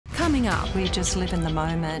Coming up, we just live in the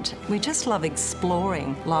moment. We just love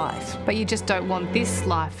exploring life. But you just don't want this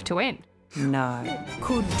life to end. No.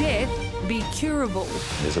 Could death be curable?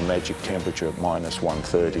 There's a magic temperature at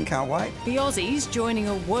 -130. Can't wait. The Aussies joining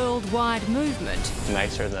a worldwide movement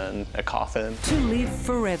Nicer than a coffin. to live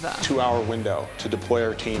forever. 2-hour window to deploy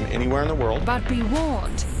our team anywhere in the world. But be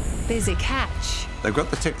warned, there's a catch. They've got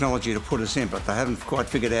the technology to put us in, but they haven't quite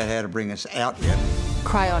figured out how to bring us out yet.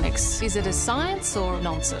 Cryonics. Is it a science or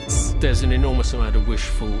nonsense? There's an enormous amount of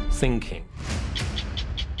wishful thinking.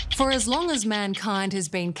 For as long as mankind has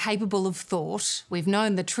been capable of thought, we've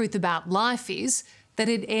known the truth about life is that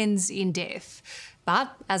it ends in death.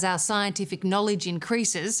 But as our scientific knowledge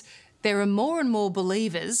increases, there are more and more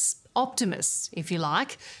believers, optimists if you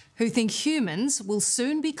like, who think humans will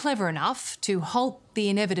soon be clever enough to halt the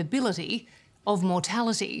inevitability of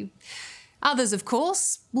mortality. Others, of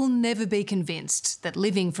course, will never be convinced that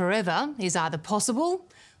living forever is either possible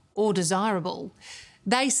or desirable.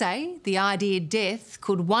 They say the idea death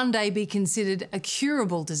could one day be considered a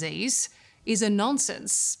curable disease is a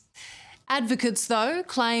nonsense. Advocates, though,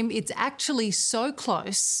 claim it's actually so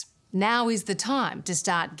close, now is the time to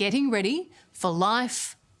start getting ready for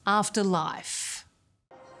life after life.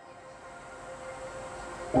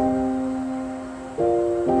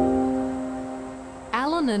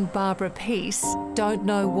 Alan and Barbara Peace don't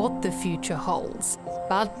know what the future holds,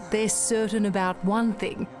 but they're certain about one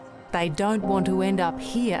thing: they don't want to end up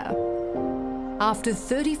here. After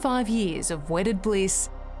 35 years of wedded bliss,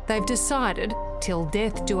 they've decided till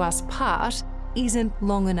death do us part isn't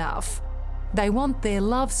long enough. They want their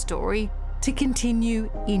love story to continue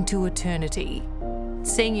into eternity.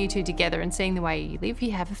 Seeing you two together and seeing the way you live,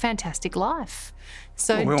 you have a fantastic life.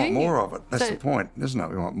 So Well, we want more of it. That's the point, isn't it?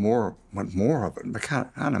 We want more of it. I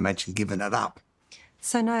can't imagine giving it up.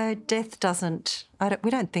 So no, death doesn't, we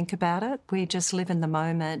don't think about it. We just live in the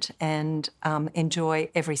moment and enjoy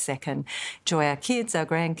every second. Enjoy our kids, our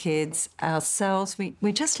grandkids, ourselves.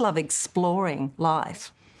 We just love exploring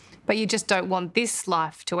life. But you just don't want this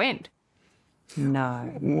life to end.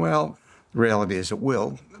 No. Well, the reality is it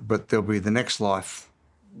will, but there'll be the next life,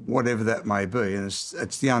 whatever that may be, and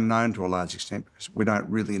it's the unknown to a large extent because we don't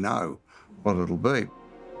really know what it'll be.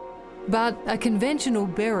 But a conventional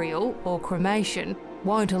burial or cremation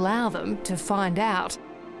won't allow them to find out,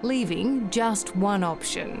 leaving just one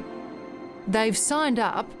option. They've signed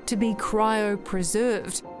up to be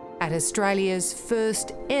cryopreserved at Australia's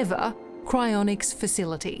first ever cryonics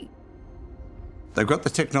facility. They've got the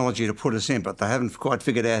technology to put us in, but they haven't quite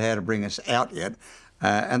figured out how to bring us out yet.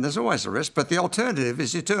 And there's always a risk, but the alternative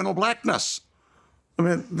is eternal blackness. I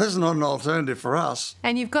mean, there's not an alternative for us.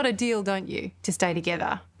 And you've got a deal, don't you, to stay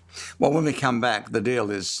together? Well, when we come back, the deal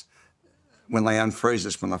is when they unfreeze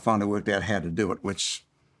us, when they finally worked out how to do it, which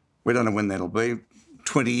we don't know when that'll be.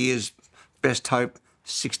 20 years, best hope,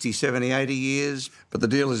 60, 70, 80 years. But the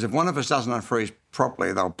deal is if one of us doesn't unfreeze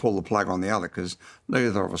properly, they'll pull the plug on the other because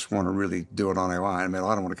neither of us want to really do it on our own. I mean,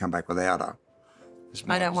 I don't want to come back without her.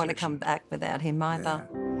 I don't want to come back without him either.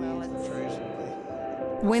 Yeah.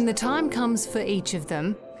 When the time comes for each of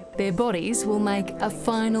them, their bodies will make a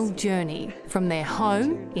final journey from their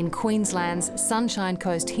home in Queensland's Sunshine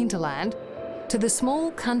Coast hinterland to the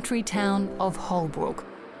small country town of Holbrook,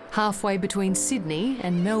 halfway between Sydney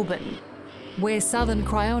and Melbourne, where Southern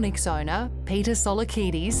Cryonics owner Peter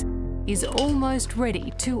Solakidis is almost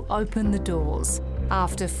ready to open the doors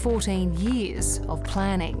after 14 years of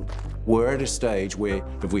planning. We're at a stage where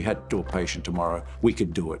if we had to do a patient tomorrow, we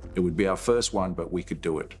could do it. It would be our first one, but we could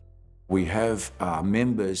do it. We have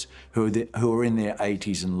members who are in their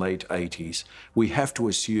 80s and late 80s. We have to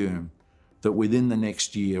assume that within the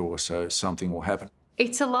next year or so, something will happen.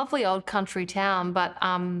 It's a lovely old country town, but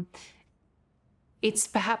it's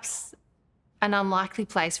perhaps an unlikely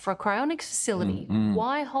place for a cryonics facility.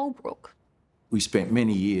 Why Holbrook? We spent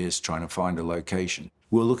many years trying to find a location.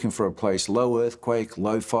 We were looking for a place low earthquake,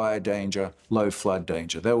 low fire danger, low flood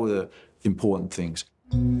danger. They were the important things.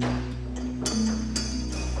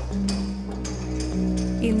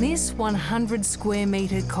 In this 100 square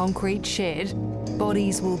metre concrete shed,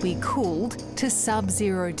 bodies will be cooled to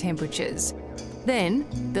sub-zero temperatures. Then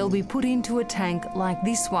they'll be put into a tank like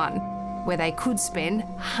this one, where they could spend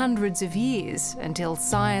hundreds of years until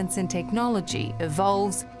science and technology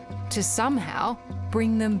evolves to somehow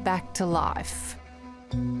bring them back to life.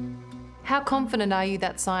 How confident are you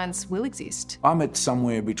that science will exist? I'm at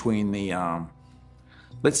somewhere between the,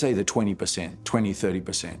 let's say the 20%,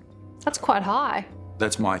 20-30%. That's quite high.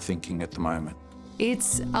 That's my thinking at the moment.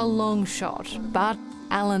 It's a long shot, but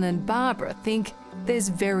Alan and Barbara think there's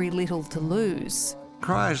very little to lose.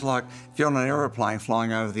 Cryo's like if you're on an aeroplane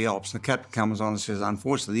flying over the Alps and the captain comes on and says,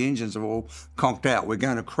 unfortunately, the engines are all conked out. We're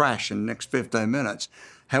going to crash in the next 15 minutes.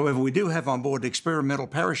 However, we do have on board experimental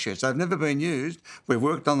parachutes. They've never been used. We've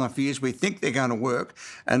worked on them for years. We think they're going to work.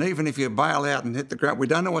 And even if you bail out and hit the ground, we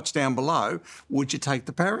don't know what's down below. Would you take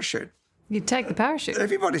the parachute? You'd take the parachute?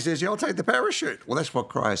 Everybody says, yeah, I'll take the parachute. Well, that's what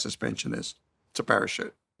cryo suspension is. It's a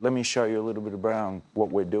parachute. Let me show you a little bit around what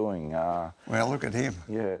we're doing. Well, look at him.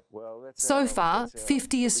 Yeah, well, that's So far,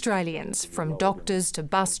 50 Australians, from doctors to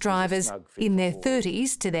bus drivers, in their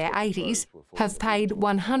 30s to their 80s, have paid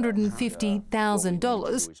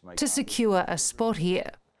 $150,000 to secure a spot here.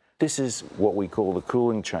 This is what we call the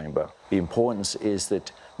cooling chamber. The importance is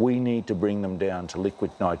that we need to bring them down to liquid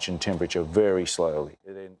nitrogen temperature very slowly.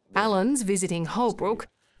 Alan's visiting Holbrook,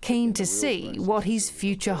 keen to see what his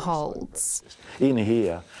future holds. In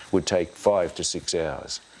here would take 5 to 6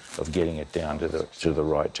 hours of getting it down to the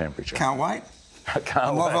right temperature. Can't wait. I can't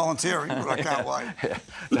I'm wait. not volunteering, but I can't wait. Yeah,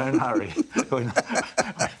 don't hurry.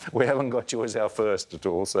 We haven't got you as our first at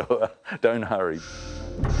all, so don't hurry.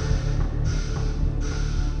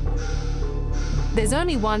 There's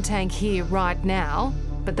only one tank here right now,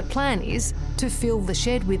 but the plan is to fill the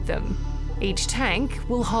shed with them. Each tank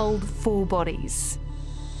will hold 4 bodies.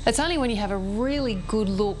 It's only when you have a really good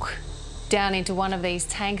look down into one of these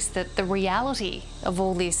tanks that the reality of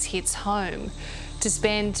all this hits home. To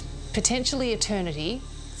spend potentially eternity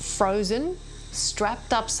frozen,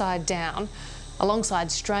 strapped upside down,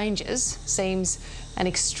 alongside strangers seems an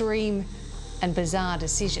extreme and bizarre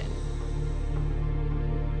decision.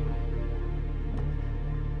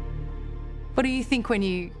 What do you think when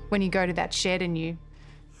you go to that shed and you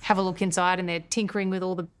have a look inside and they're tinkering with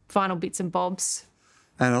all the final bits and bobs?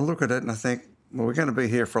 And I look at it and I think, well, we're going to be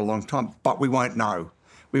here for a long time, but we won't know.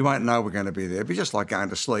 We won't know we're going to be there. It'd be just like going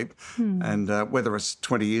to sleep. And whether it's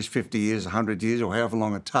 20 years, 50 years, 100 years, or however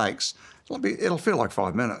long it takes, it'll feel like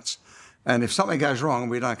 5 minutes. And if something goes wrong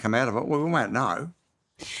and we don't come out of it, well, we won't know.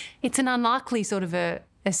 It's an unlikely sort of a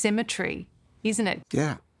cemetery, isn't it?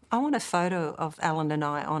 Yeah. I want a photo of Alan and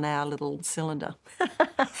I on our little cylinder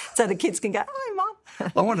so the kids can go, hi,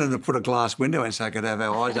 Mum. I wanted to put a glass window in so I could have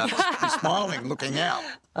our eyes up and smiling, looking out.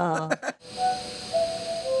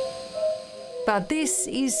 But this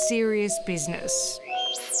is serious business.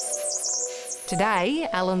 Today,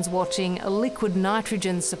 Alan's watching a liquid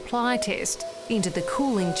nitrogen supply test into the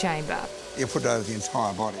cooling chamber. You put it over the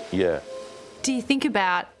entire body. Yeah. Do you think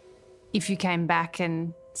about if you came back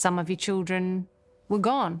and some of your children were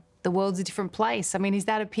gone? The world's a different place. I mean, is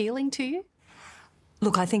that appealing to you?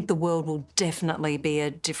 Look, I think the world will definitely be a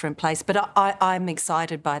different place, but I'm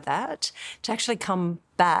excited by that. To actually come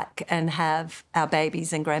back and have our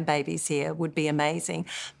babies and grandbabies here would be amazing.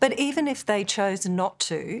 But even if they chose not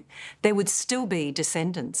to, there would still be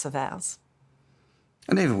descendants of ours.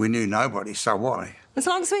 And even we knew nobody, so why? As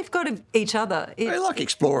long as we've got each other. It's like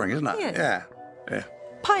exploring, isn't it? Yeah. Yeah.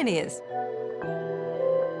 Pioneers.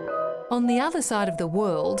 On the other side of the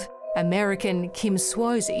world, American Kim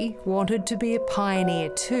Swosey wanted to be a pioneer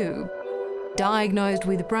too. Diagnosed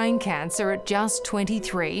with brain cancer at just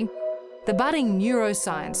 23, the budding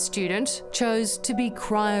neuroscience student chose to be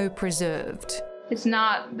cryopreserved. It's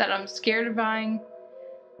not that I'm scared of dying,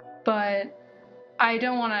 but I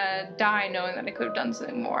don't want to die knowing that I could have done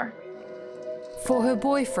something more. For her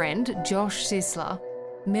boyfriend, Josh Sisler,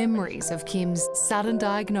 memories of Kim's sudden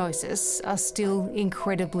diagnosis are still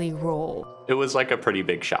incredibly raw. It was like a pretty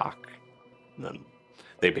big shock.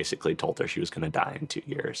 They basically told her she was going to die in 2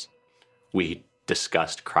 years. We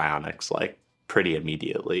discussed cryonics like pretty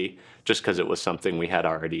immediately, just because it was something we had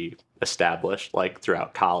already established like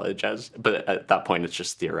throughout college. But at that point, it's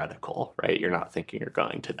just theoretical, right? You're not thinking you're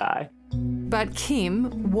going to die. But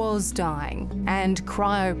Kim was dying, and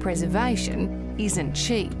cryopreservation isn't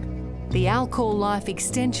cheap. The Alcor Life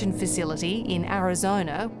Extension Facility in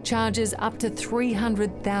Arizona charges up to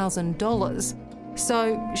 $300,000.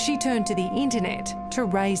 So she turned to the internet to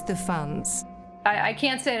raise the funds. I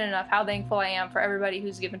can't say it enough how thankful I am for everybody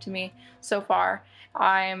who's given to me so far.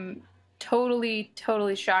 I'm totally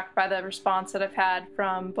shocked by the response that I've had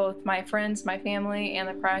from both my friends, my family, and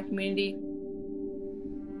the cryo community.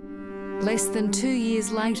 Less than 2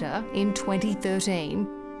 years later, in 2013,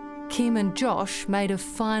 Kim and Josh made a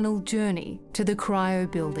final journey to the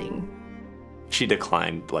cryo building. She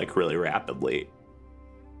declined like really rapidly.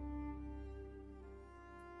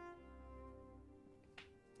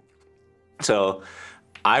 So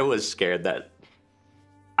I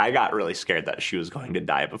got really scared that she was going to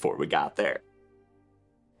die before we got there.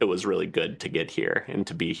 It was really good to get here and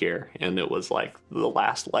to be here. And it was like the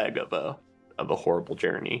last leg of a horrible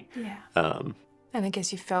journey. Yeah. And I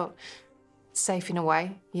guess you felt safe in a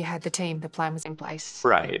way. You had the team, the plan was in place.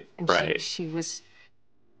 Right, And right. she was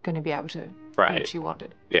going to be able to do Right. what she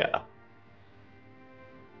wanted. Yeah.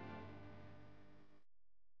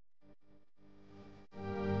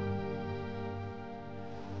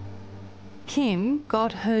 Kim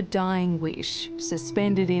got her dying wish,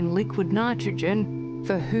 suspended in liquid nitrogen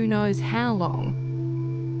for who knows how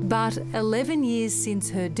long. But 11 years since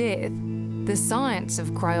her death, the science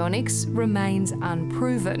of cryonics remains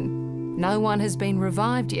unproven. No one has been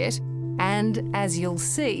revived yet, and as you'll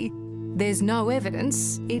see, there's no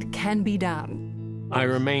evidence it can be done. I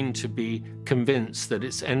remain to be convinced that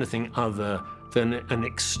it's anything other than an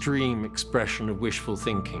extreme expression of wishful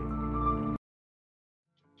thinking.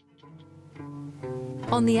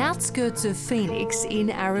 On the outskirts of Phoenix in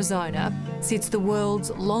Arizona sits the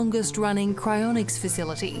world's longest-running cryonics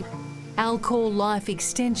facility, Alcor Life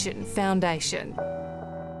Extension Foundation.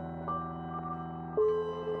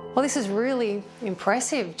 Well, this is really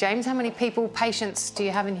impressive. James, how many patients do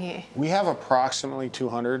you have in here? We have approximately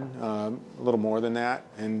 200, a little more than that,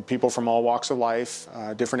 and people from all walks of life,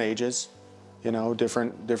 different ages, you know,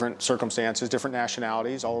 different circumstances, different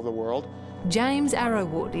nationalities all over the world. James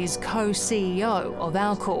Arrowwood is co-CEO of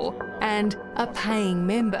Alcor and a paying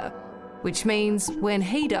member, which means when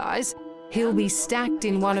he dies, he'll be stacked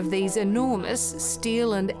in one of these enormous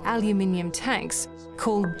steel and aluminium tanks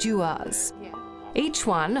called dewars. Each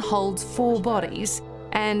one holds 4 bodies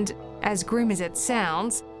and, as grim as it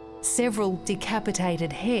sounds, several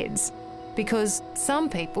decapitated heads, because some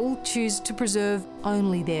people choose to preserve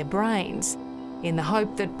only their brains, in the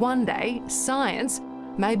hope that one day science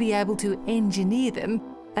may be able to engineer them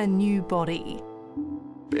a new body.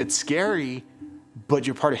 It's scary, but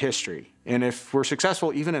you're part of history. And if we're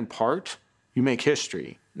successful, even in part, you make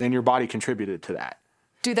history, and your body contributed to that.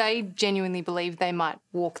 Do they genuinely believe they might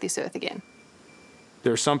walk this earth again?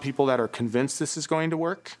 There are some people that are convinced this is going to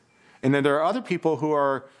work. And then there are other people who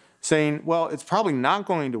are saying, well, it's probably not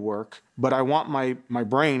going to work, but I want my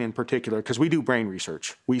brain in particular, because we do brain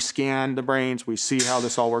research. We scan the brains, we see how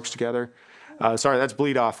this all works together. Sorry, that's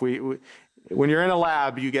bleed off. When you're in a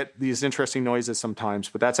lab, you get these interesting noises sometimes,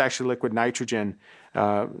 but that's actually liquid nitrogen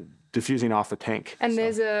diffusing off the tank. And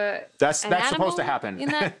there's that's supposed to happen.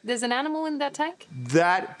 There's an animal in that tank?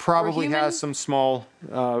 That probably has some small,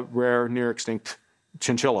 rare, near extinct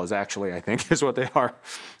chinchillas, actually, I think, is what they are.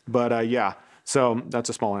 But yeah, so that's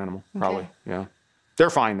a small animal, probably, yeah.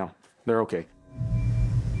 They're fine, though. They're okay.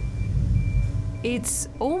 It's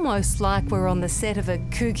almost like we're on the set of a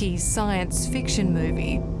kooky science fiction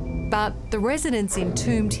movie, but the residents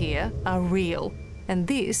entombed here are real, and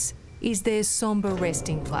this is their sombre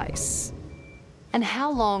resting place. And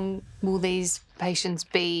how long will these patients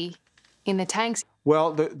be in the tanks?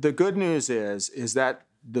 Well, the good news is that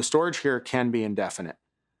the storage here can be indefinite.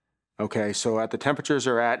 Okay, so at the temperatures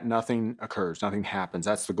are at, nothing occurs, nothing happens.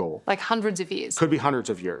 That's the goal. Like hundreds of years? Could be hundreds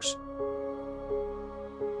of years.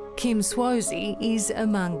 Kim Swosey is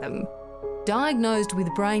among them. Diagnosed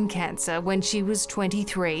with brain cancer when she was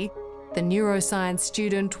 23, the neuroscience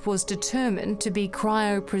student was determined to be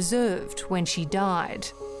cryopreserved when she died.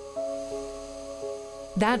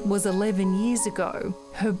 That was 11 years ago.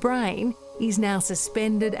 Her brain is now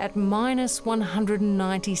suspended at minus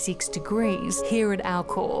 196 degrees here at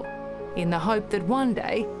Alcor, in the hope that one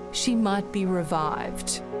day she might be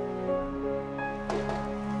revived.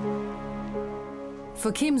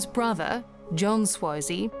 For Kim's brother, John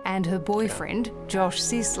Swosey, and her boyfriend, Josh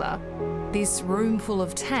Sisler, this room full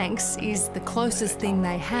of tanks is the closest thing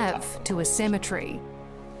they have to a cemetery.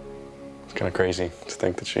 It's kind of crazy to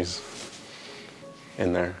think that she's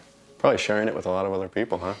in there. Probably sharing it with a lot of other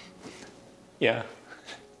people, huh? Yeah.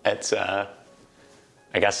 It's, I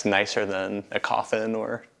guess, nicer than a coffin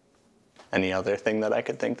or any other thing that I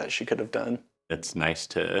could think that she could have done. It's nice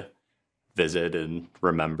to visit and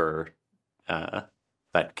remember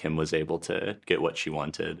that Kim was able to get what she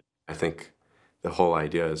wanted. I think the whole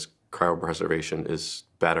idea is cryopreservation is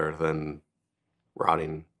better than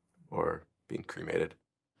rotting or being cremated.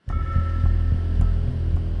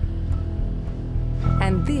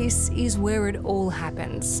 And this is where it all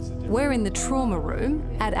happens. We're in the trauma room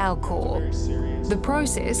at Alcor. The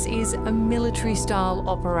process is a military-style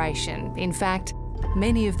operation. In fact,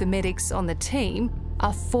 many of the medics on the team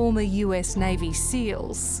are former US Navy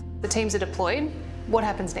SEALs. The teams are deployed. What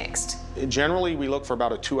happens next? Generally, we look for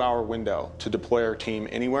about a 2-hour window to deploy our team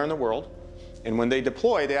anywhere in the world. And when they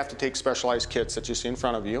deploy, they have to take specialized kits that you see in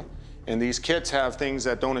front of you. And these kits have things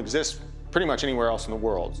that don't exist pretty much anywhere else in the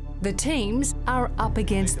world. The teams are up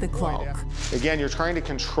against the clock. Again, you're trying to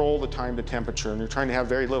control the time to temperature, and you're trying to have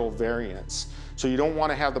very little variance. So you don't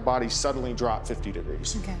want to have the body suddenly drop 50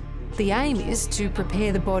 degrees. Okay. The aim is to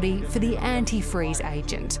prepare the body for the antifreeze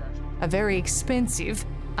agent, a very expensive,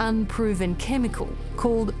 unproven chemical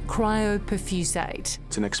called cryoperfusate.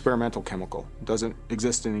 It's an experimental chemical. It doesn't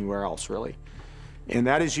exist anywhere else, really. And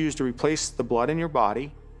that is used to replace the blood in your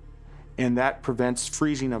body, and that prevents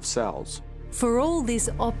freezing of cells. For all this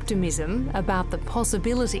optimism about the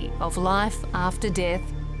possibility of life after death,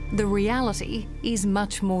 the reality is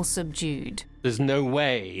much more subdued. There's no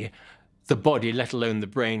way the body, let alone the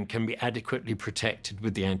brain, can be adequately protected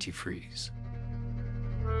with the antifreeze.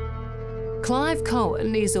 Clive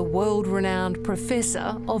Cohen is a world-renowned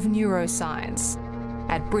professor of neuroscience.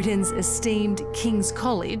 At Britain's esteemed King's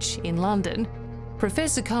College in London,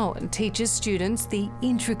 Professor Cohen teaches students the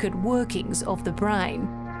intricate workings of the brain,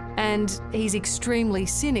 and he's extremely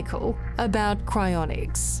cynical about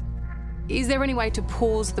cryonics. Is there any way to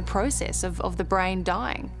pause the process of the brain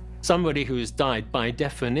dying? Somebody who has died, by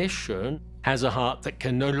definition, has a heart that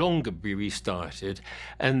can no longer be restarted,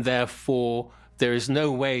 and therefore there is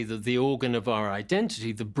no way that the organ of our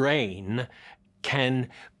identity, the brain, can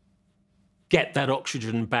get that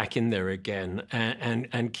oxygen back in there again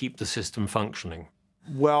and keep the system functioning.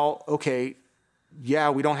 Well, okay,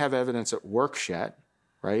 yeah, we don't have evidence it works yet,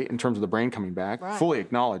 right, in terms of the brain coming back. Right. Fully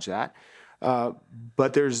acknowledge that.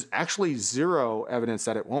 But there's actually zero evidence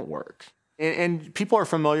that it won't work. And people are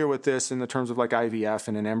familiar with this in the terms of like IVF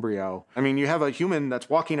and an embryo. I mean, you have a human that's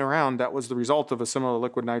walking around that was the result of a similar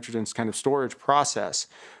liquid nitrogen kind of storage process.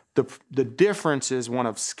 The difference is one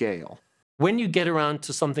of scale. When you get around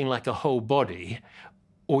to something like a whole body,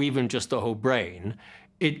 or even just a whole brain,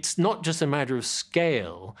 it's not just a matter of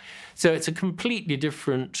scale. So it's a completely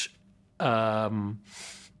different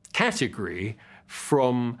category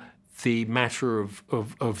from the matter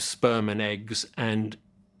of sperm and eggs and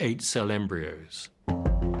 8-cell embryos.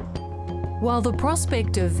 While the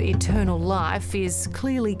prospect of eternal life is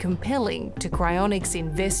clearly compelling to cryonics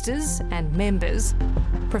investors and members,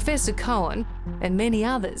 Professor Cohen and many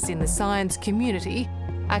others in the science community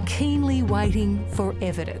are keenly waiting for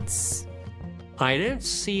evidence. I don't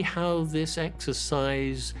see how this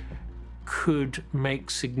exercise could make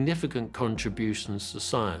significant contributions to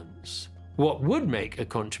science. What would make a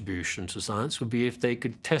contribution to science would be if they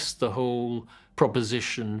could test the whole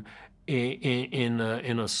proposition in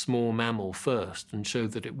a small mammal first and show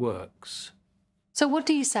that it works. So what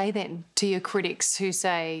do you say then to your critics who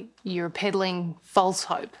say you're peddling false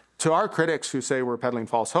hope? To our critics who say we're peddling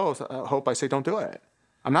false hope, I say don't do it.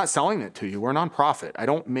 I'm not selling it to you. We're a nonprofit. I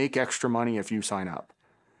don't make extra money if you sign up.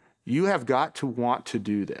 You have got to want to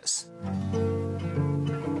do this.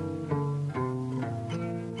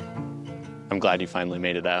 I'm glad you finally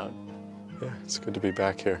made it out. Yeah, it's good to be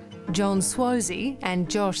back here. John Swosey and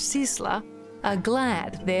Josh Sisler are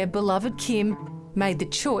glad their beloved Kim made the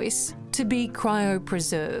choice to be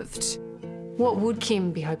cryopreserved. What would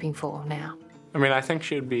Kim be hoping for now? I mean, I think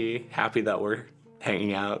she'd be happy that we're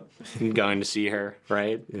hanging out and going to see her,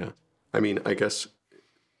 right? Yeah. I mean, I guess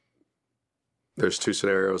there's two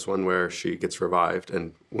scenarios. One where she gets revived,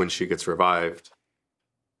 and when she gets revived,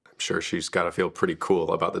 I'm sure she's got to feel pretty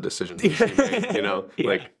cool about the decision that she made, you know? Yeah.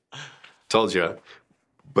 Like, told you.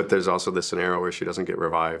 But there's also this scenario where she doesn't get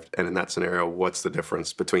revived. And in that scenario, what's the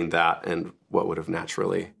difference between that and what would have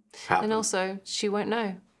naturally happened? And also, she won't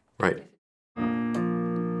know. Right.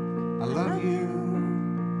 I love you.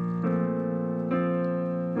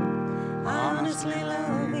 Honestly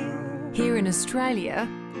love you. Here in Australia,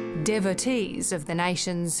 devotees of the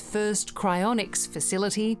nation's first cryonics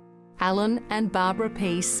facility, Alan and Barbara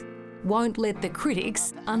Peace, won't let the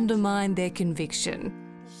critics undermine their conviction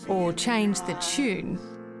or change the tune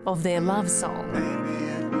of their love song.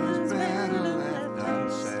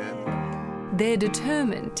 They're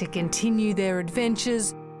determined to continue their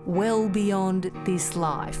adventures well beyond this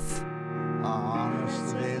life.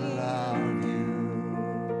 Honestly love you.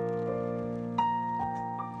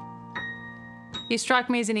 You strike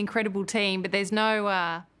me as an incredible team, but there's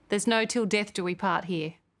no till death do we part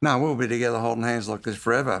here. No, we'll be together holding hands like this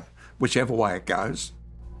forever, whichever way it goes.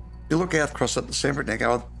 You look out across at the cemetery and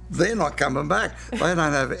go, they're not coming back. They don't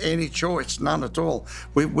have any choice, none at all.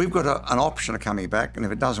 We've got an option of coming back, and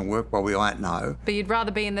if it doesn't work, well, we won't know. But you'd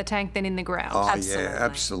rather be in the tank than in the ground. Oh, Absolutely. yeah,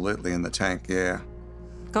 absolutely in the tank, yeah.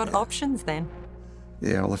 Got options then?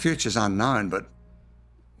 Yeah, well, the future's unknown, but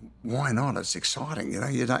why not? It's exciting, you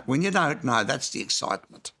know. When you don't know, that's the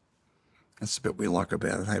excitement. That's the bit we like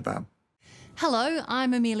about it, hey, Barb? Hello,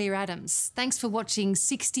 I'm Amelia Adams. Thanks for watching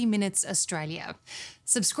 60 Minutes Australia.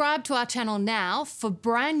 Subscribe to our channel now for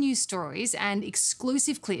brand new stories and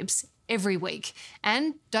exclusive clips every week.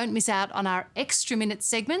 And don't miss out on our extra minute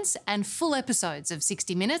segments and full episodes of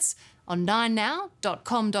 60 Minutes on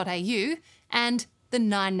 9now.com.au and the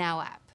 9Now app.